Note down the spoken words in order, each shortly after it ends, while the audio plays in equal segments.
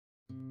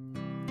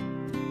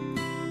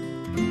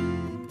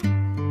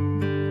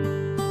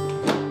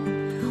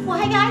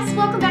hi guys,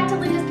 welcome back to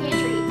Linda's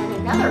Pantry and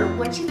another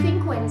What You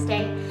Think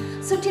Wednesday.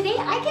 So today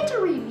I get to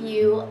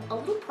review a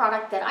little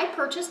product that I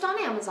purchased on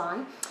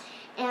Amazon,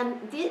 and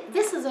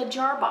this is a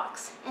jar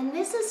box, and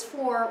this is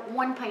for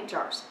 1 pint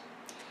jars.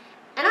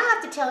 And I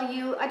have to tell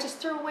you, I just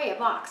threw away a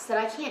box that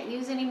I can't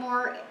use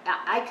anymore.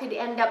 I could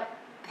end up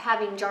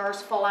having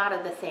jars fall out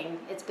of the thing.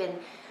 It's been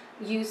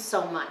used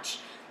so much.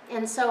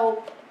 And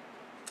so,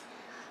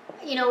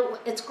 you know,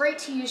 it's great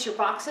to use your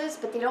boxes,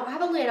 but they don't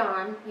have a lid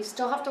on. You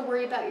still have to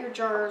worry about your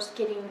jars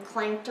getting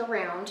clanked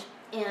around.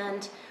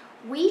 And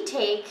we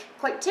take,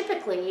 quite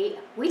typically,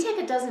 we take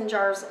a dozen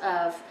jars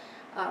of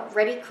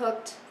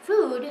ready-cooked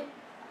food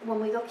when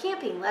we go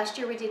camping. Last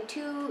year we did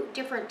 2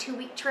 different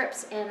 2-week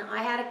trips, and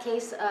I had a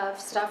case of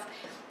stuff,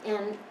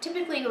 and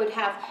typically you would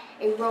have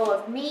a row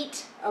of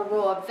meat, a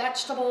row of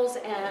vegetables,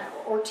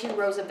 or 2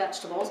 rows of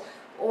vegetables,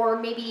 or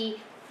maybe,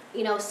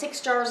 you know,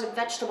 6 jars of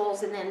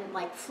vegetables, and then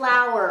like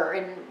flour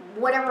and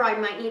whatever I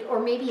might need, or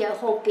maybe a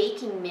whole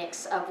baking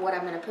mix of what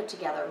I'm going to put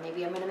together.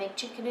 Maybe I'm going to make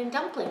chicken and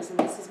dumplings, and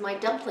this is my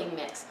dumpling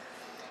mix.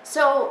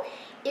 So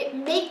it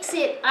makes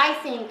it, I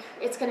think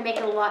it's going to make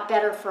it a lot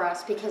better for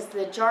us, because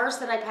the jars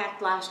that I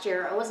packed last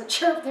year, I wasn't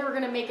sure if they were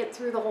going to make it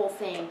through the whole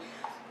thing.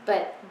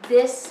 But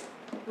this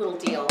little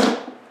deal,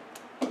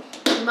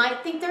 you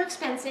might think they're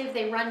expensive.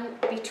 They run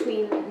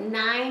between $9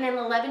 and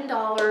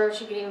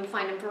 $11. You can even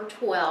find them for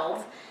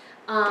 $12.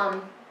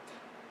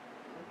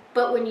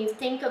 But when you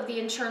think of the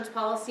insurance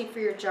policy for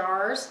your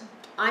jars,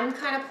 I'm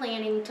kind of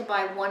planning to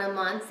buy 1 a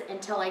month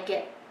until I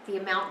get the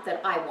amount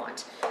that I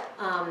want.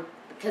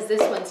 Because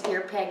this one's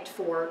ear pegged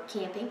for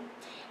camping,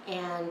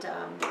 and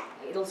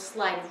it'll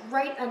slide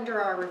right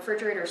under our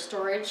refrigerator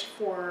storage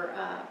for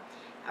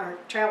our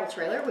travel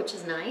trailer, which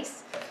is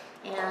nice.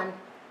 And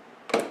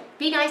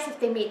be nice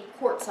if they made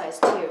quart size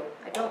too.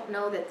 I don't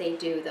know that they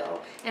do though.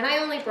 And I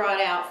only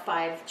brought out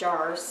 5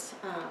 jars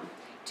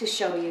to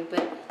show you,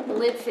 but the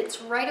lid fits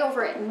right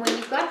over it. And when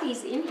you've got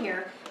these in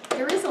here,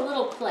 there is a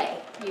little play.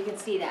 You can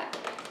see that.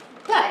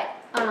 But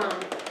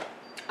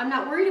I'm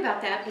not worried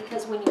about that,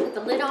 because when you put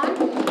the lid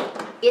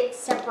on, it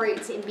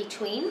separates in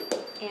between,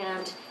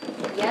 and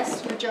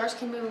yes, your jars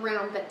can move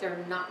around, but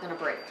they're not going to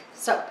break.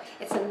 So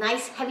it's a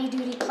nice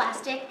heavy-duty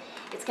plastic.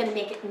 It's going to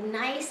make it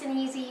nice and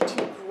easy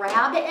to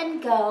grab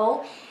and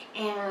go,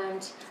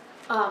 and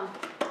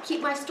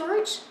keep my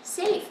storage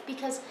safe,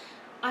 because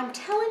I'm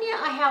telling you,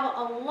 I have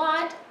a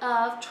lot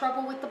of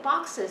trouble with the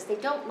boxes. They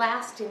don't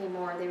last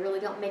anymore. They really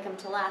don't make them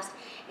to last.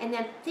 And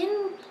that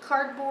thin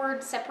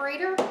cardboard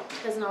separator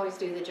doesn't always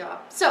do the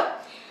job. So,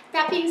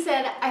 that being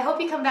said, I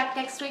hope you come back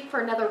next week for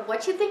another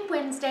What You Think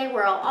Wednesday,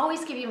 where I'll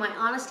always give you my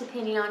honest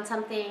opinion on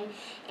something,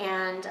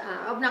 and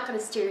I'm not going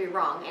to steer you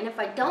wrong. And if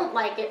I don't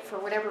like it for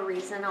whatever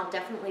reason, I'll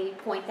definitely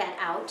point that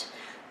out.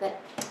 But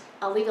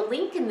I'll leave a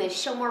link in the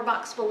Show More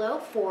box below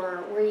for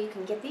where you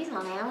can get these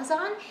on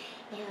Amazon.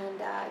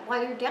 And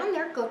while you're down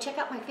there, go check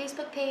out my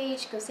Facebook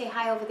page, go say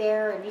hi over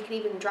there, and you can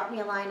even drop me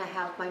a line. I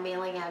have my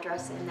mailing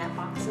address in that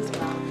box as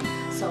well.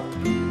 So